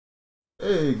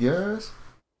Hey guys,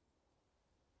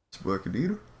 it's your boy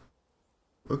Kadita.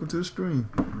 Welcome to the stream.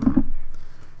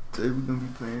 Today we're gonna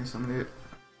be playing some of that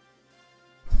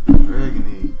Dragon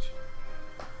Age.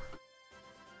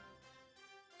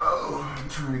 Oh, I'm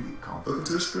trying to get comfortable. Welcome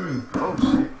to the stream. Oh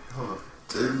shit, hold up.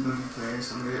 Today we're gonna be playing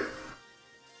some of that.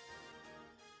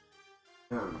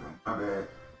 There we go. My bad.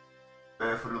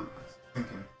 Bad for the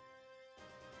thinking.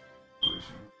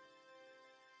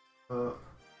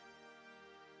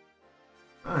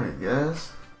 Alright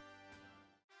guys.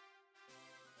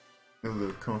 Get a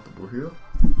little comfortable here.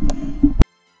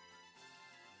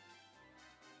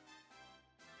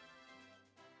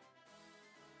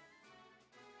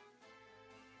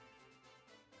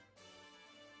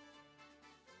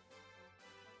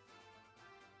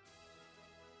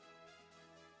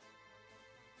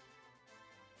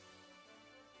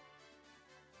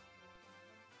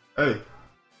 Hey,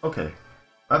 okay.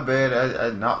 My bad, I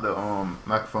knocked the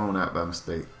microphone out by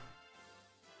mistake.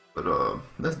 But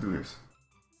let's do this.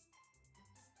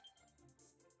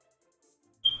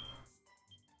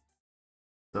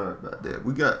 Sorry about that.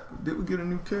 Did we get a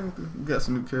new character? We got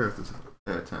some new characters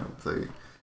that time we played.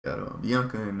 Got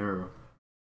Bianca and Nero.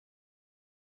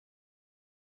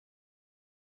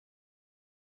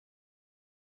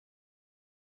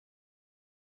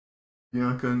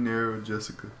 Bianca and Nero,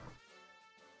 Jessica.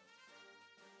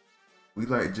 We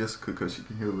like Jessica because she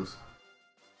can heal us.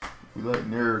 We like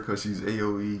Nero because she's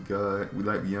AoE god. We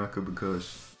like Bianca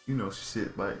because, you know, she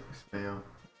sit like spam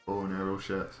bow and arrow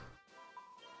shots.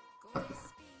 I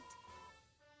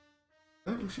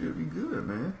think we should be good,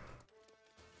 man.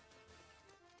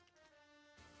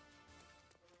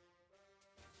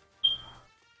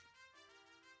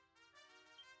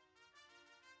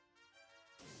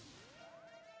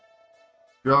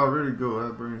 Y'all ready to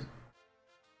go?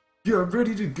 You're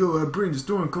ready to go. I bring the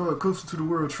storm cloud closer to the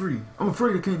world tree. I'm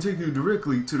afraid I can't take you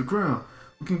directly to the crown.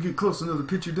 We can get close enough to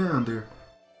put you down there.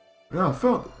 But I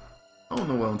don't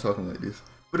know why I'm talking like this.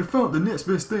 But I found the next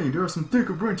best thing. There are some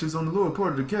thicker branches on the lower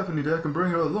part of the cabinet that I can bring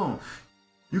her along.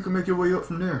 You can make your way up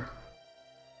from there.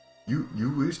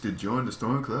 You wish to join the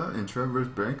storm cloud and traverse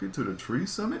Bianca to the tree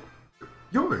summit?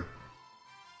 Yoy!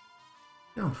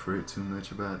 Don't fret too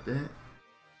much about that.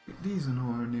 These are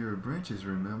no ordinary branches,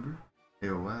 remember?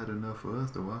 They're wide enough for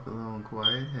us to walk along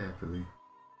quite happily.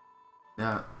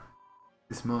 Now,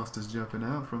 this monster's jumping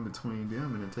out from between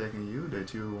them and attacking you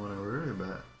that you'll want to worry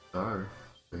about. Sorry,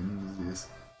 things this.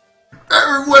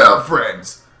 Very well,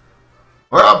 friends!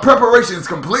 Are our preparations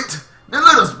complete? Then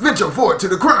let us venture forward to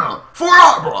the crown, for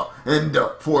Arbor, and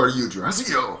for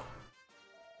Yggdrasil.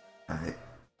 Alright.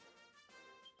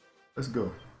 Let's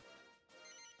go.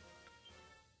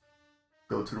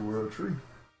 Go to the world tree.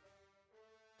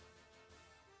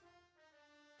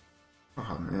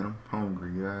 Oh man, I'm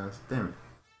hungry, guys. Damn it.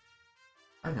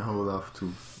 I can hold off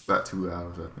to about 2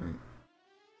 hours, I think.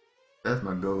 That's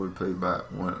my goal, to play about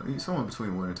somewhere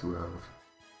between 1 and 2 hours.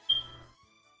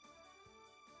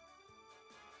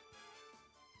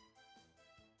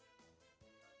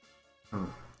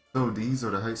 Oh, so these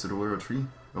are the heights of the world tree?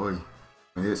 Oi,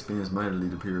 my head spins mightily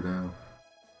to peer down.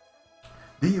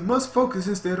 Then you must focus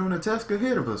instead on the task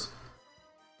ahead of us.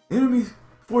 Enemy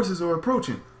forces are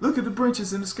approaching. Look at the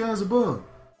branches in the skies above.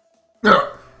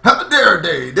 How dare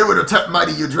they would attack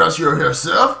mighty Yggdrasil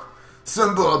herself,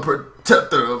 symbol and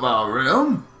protector of our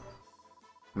realm.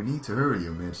 We need to hurry,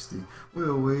 your majesty. We're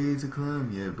a way to climb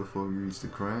yet before we reach the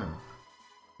crown.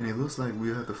 And it looks like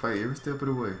we'll have to fight every step of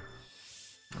the way.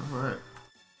 Alright.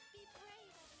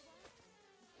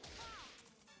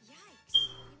 Yikes!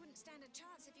 You wouldn't stand a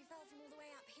chance if you fell from all the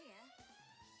way up here.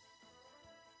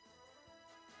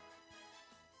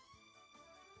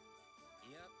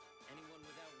 Yep, anyone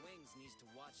without wings needs to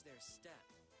watch their step,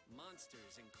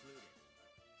 monsters included.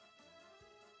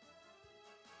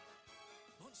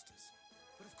 Monsters?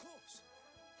 But of course!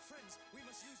 Friends, we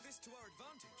must use this to our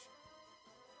advantage.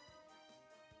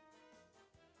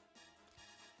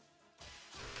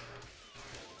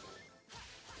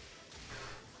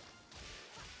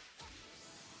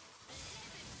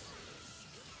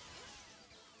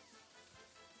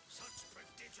 Such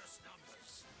prodigious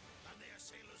numbers, and they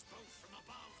assail us both from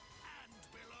above and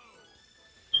below.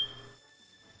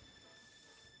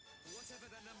 Whatever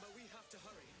their number, we have to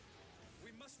hurry.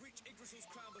 We must reach Yggdrasil's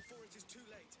crown before it is too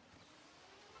late.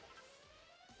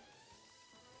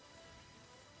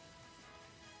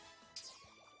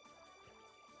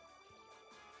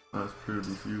 That's pretty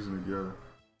fusing together.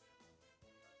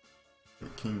 The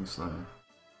King Slayer.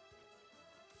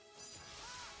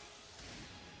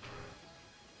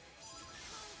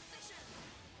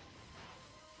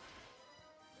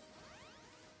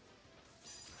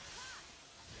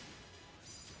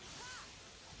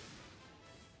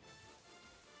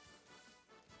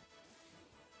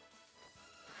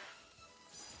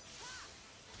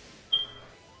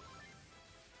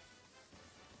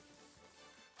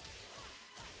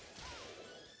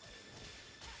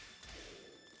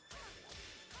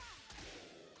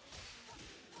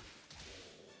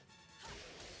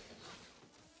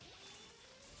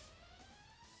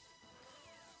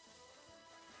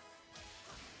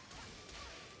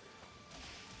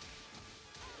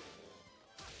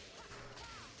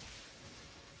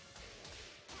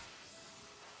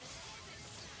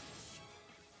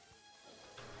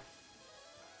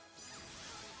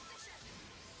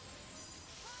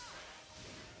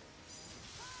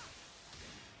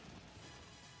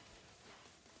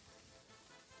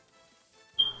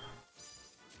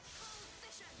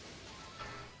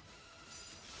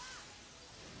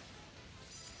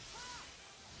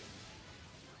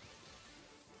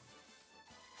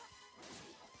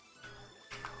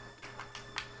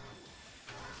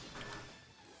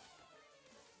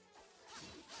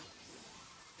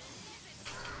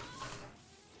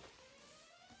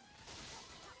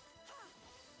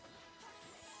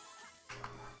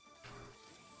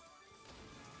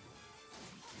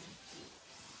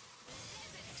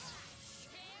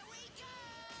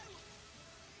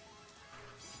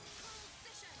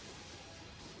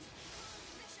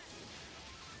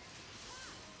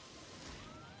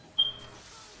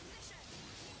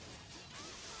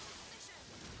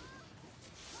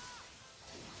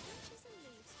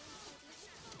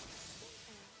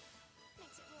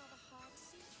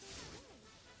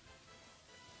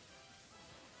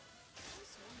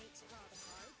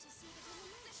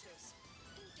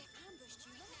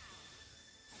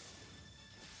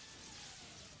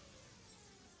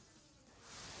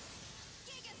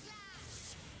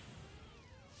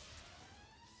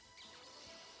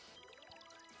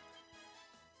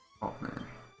 Oh man.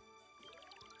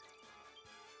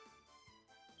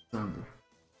 Thunder.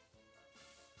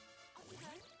 Off you go.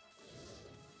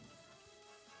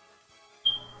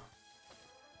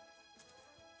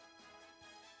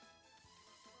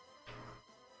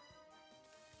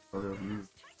 Oh, that was music.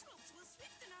 Tightropes will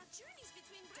swift in our journeys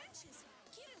between branches.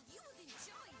 Kirill, you will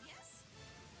enjoy, yes?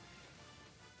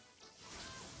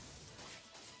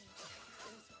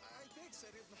 I beg,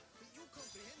 Tsarevna, you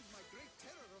comprehend my great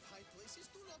terror of high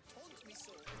places. Do not taunt me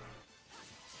so. Do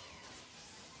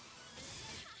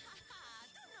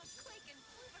not quake and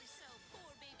quiver so,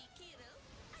 poor baby Kirill.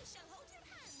 I shall hold your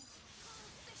hand.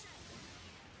 Cold Fisher.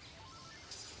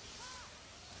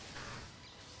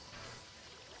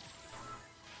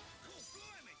 Cool,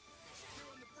 blimey!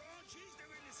 They're on the branches,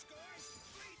 they're in the skies.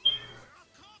 Bleeding everywhere. I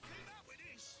can't keep up with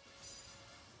this.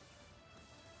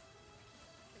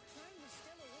 The crown is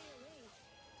still a way away.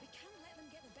 We can't let them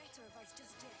get the better of us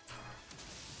just yet.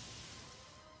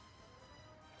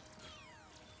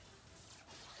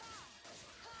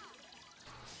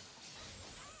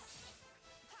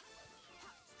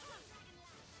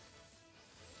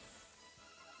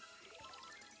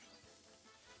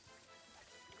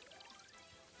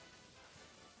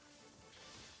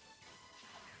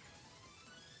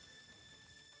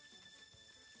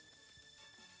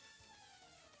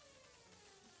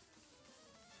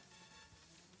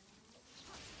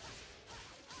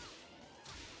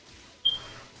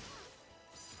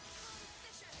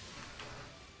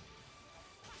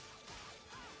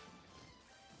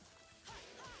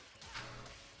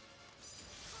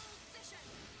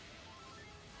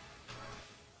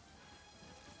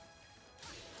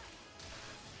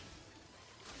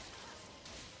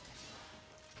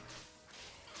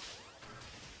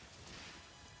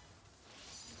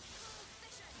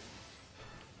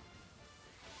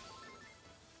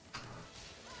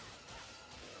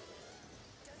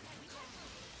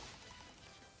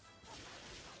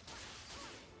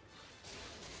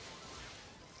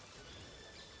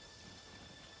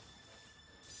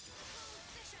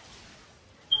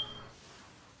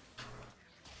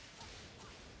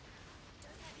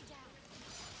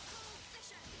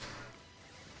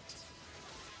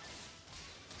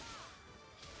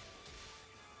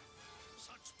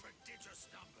 Such prodigious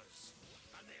numbers,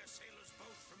 and they assail us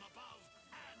both from above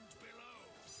and below.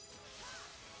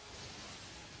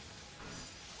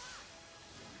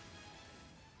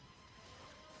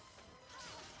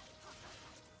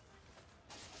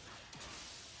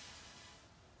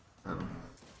 I don't know.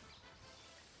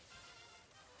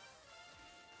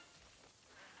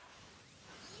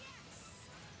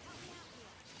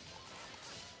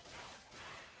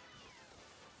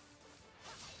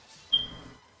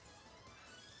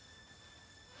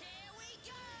 Here we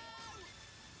go!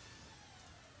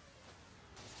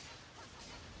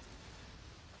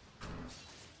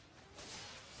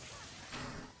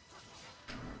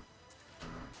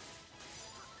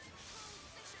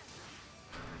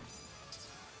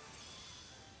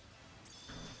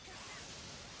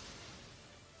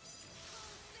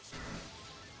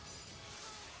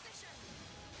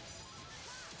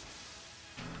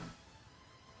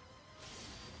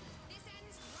 This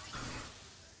ends right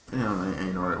now. Damn, that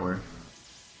ain't the right way.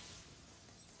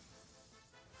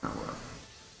 Oh well.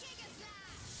 Giga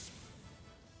Slash!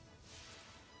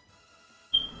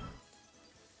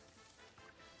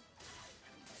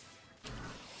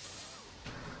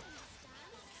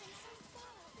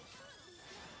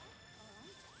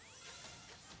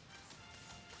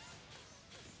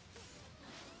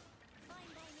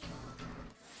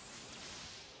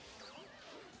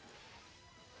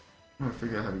 I'm gonna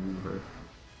figure out how to use her.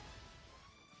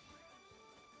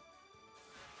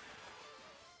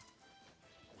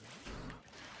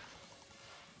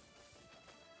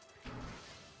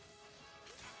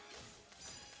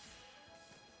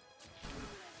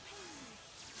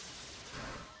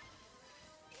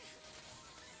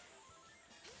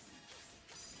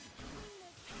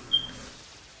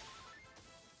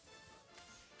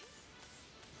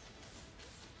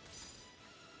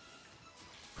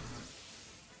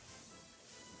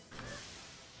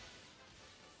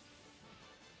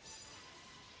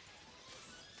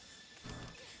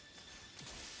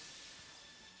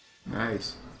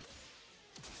 Nice.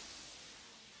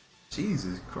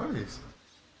 Jesus Christ.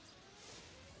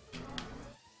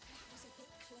 Was a bit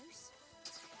close.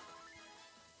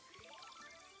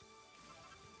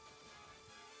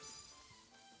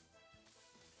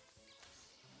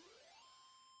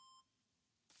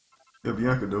 Yeah,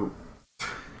 Bianca dope. Can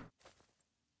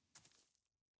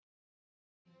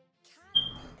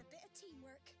be a bit of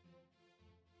teamwork.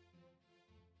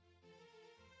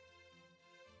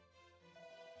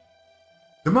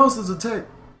 The monsters attack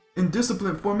in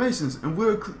disciplined formations and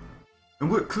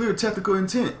with clear tactical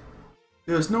intent.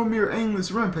 There is no mere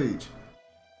aimless rampage.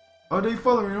 Are they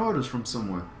following orders from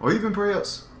someone, or even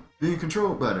perhaps being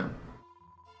controlled by them?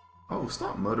 Oh,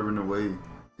 stop muttering away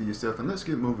to yourself and let's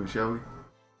get moving, shall we?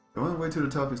 The only way to the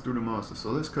top is through the monsters, so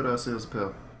let's cut ourselves a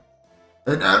path.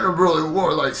 An admirably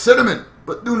warlike sentiment,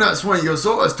 but do not swing your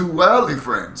swords too wildly,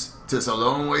 friends. 'Tis a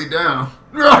long way down.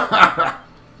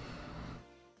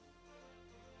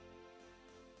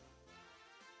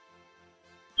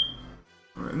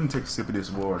 Alright, let me take a sip of this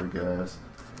water, guys.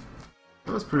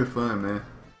 That was pretty fun, man.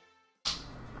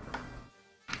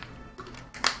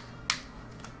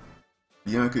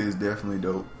 Bianca is definitely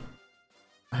dope.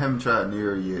 I haven't tried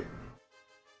near her yet,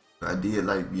 but I did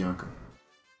like Bianca.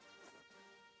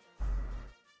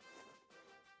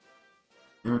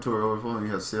 Inventory overflowing,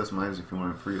 you have to sell some items if you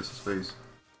want to free up some space.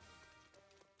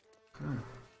 Okay.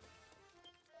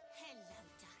 Hello,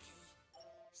 Ducky.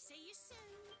 See you soon.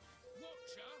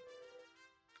 Watcher!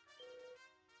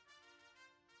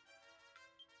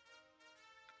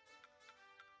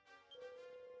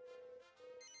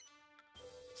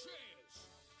 Cheers!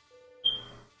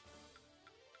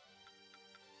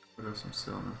 What else I'm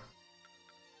selling?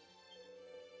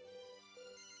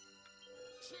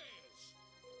 Cheers!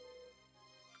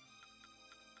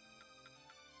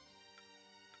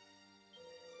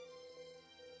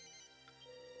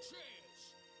 Cheers!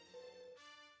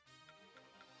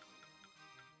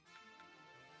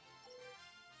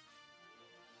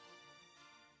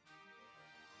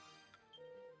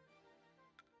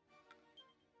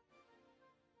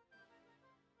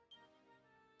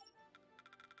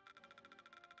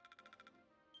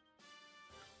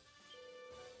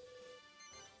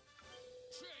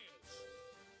 Cheers!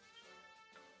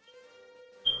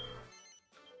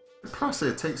 The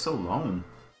process takes so long.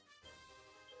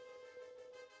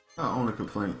 My only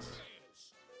complaints.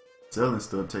 Cheers! Selling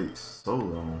stuff takes so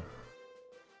long.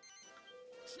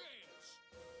 Cheers!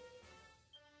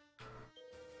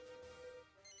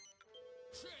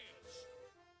 Cheers!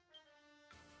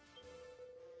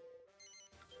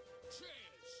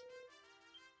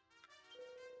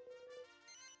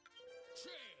 Cheers!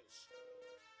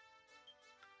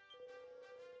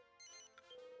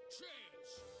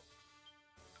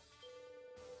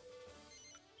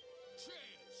 Cheers!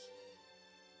 Cheers!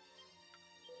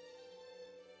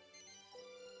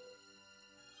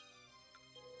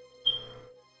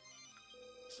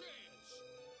 Cheers! Cheers!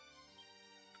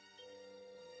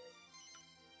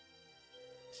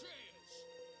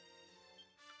 Cheers!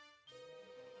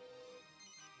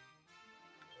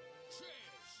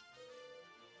 Cheers!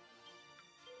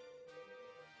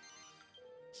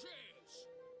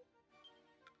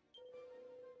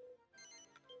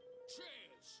 Cheers!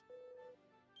 Cheers!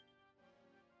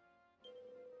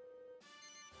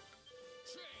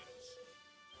 Cheers!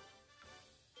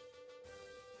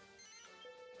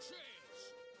 Cheers!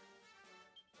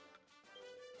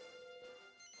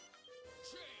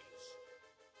 Cheers!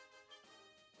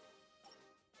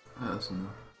 That's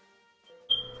enough.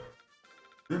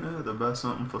 Didn't I have to buy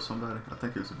something for somebody? I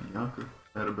think it was Bianca.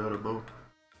 Had a better bow.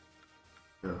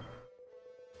 Yeah.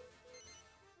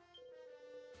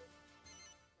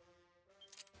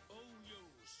 All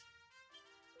yours.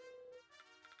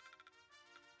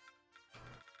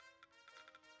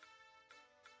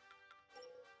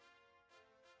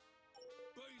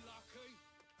 Be lucky.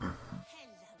 Hello,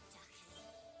 Ducky.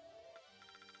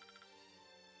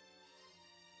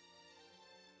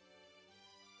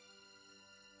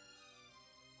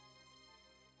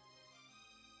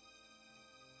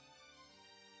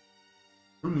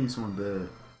 Who needs one bad?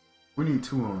 We need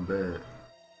two on bad.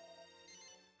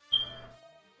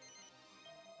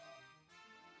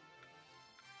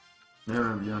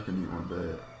 Nara and Bianca need one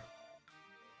bad.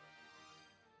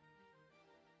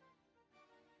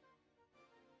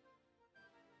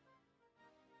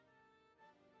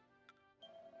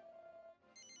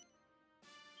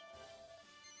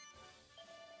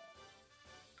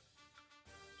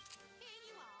 Here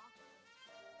you are.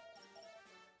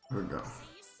 Here we go.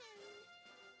 See you soon.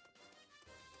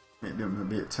 Make them a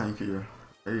bit tankier.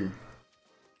 Hey.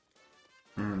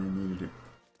 And they needed it.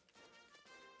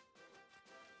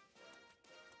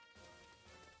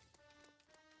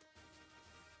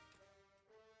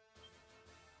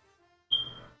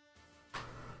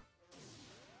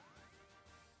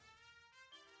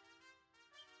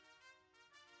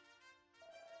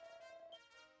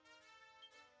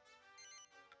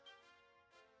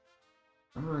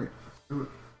 Alright, let's do it.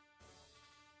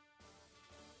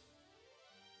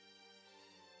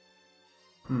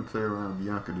 I'm gonna play around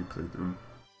Bianca to play through,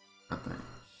 I think.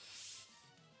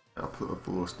 I'll put a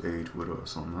full stage with her or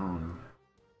something, I don't know.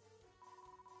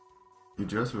 Your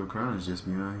dress for a crown is just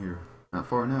beyond here. Not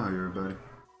far now, everybody.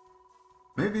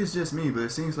 Maybe it's just me, but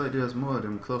it seems like there's more of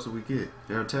them the closer we get.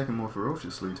 They're attacking more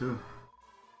ferociously, too.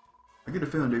 I get a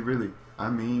feeling they really,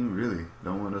 really,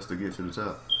 don't want us to get to the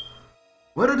top.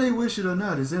 Whether they wish it or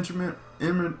not, it's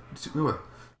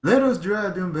let us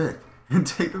drive them back and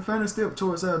take the final step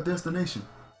towards our destination.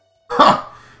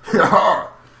 Ha!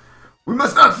 Ha! We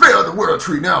must not fail the world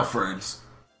tree now, friends.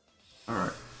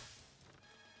 Alright.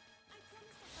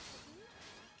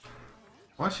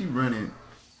 Why she running?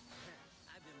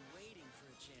 I've been waiting for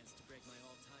a chance to break my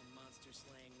all-time monster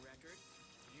slaying record.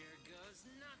 Here goes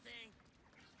nothing.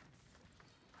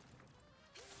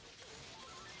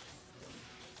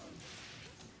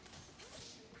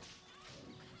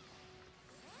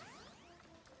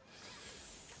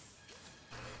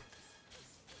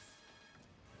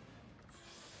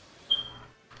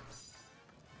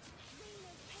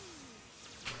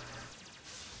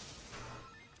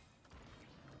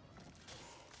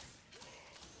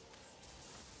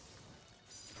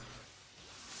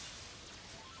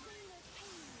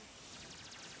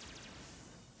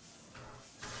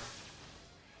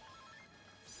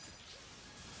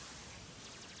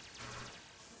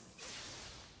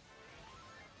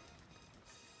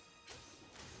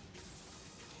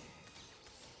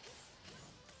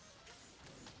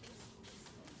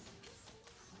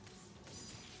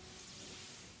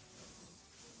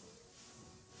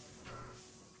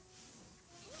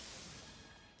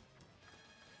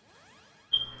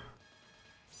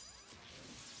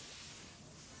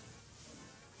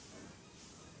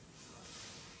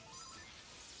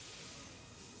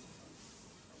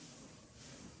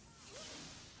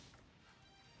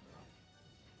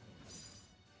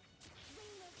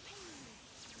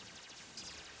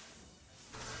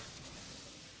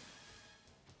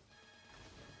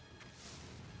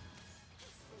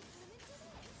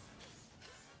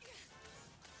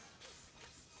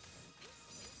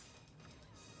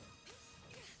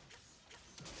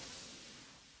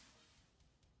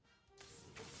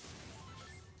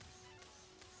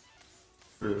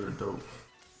 Very dope.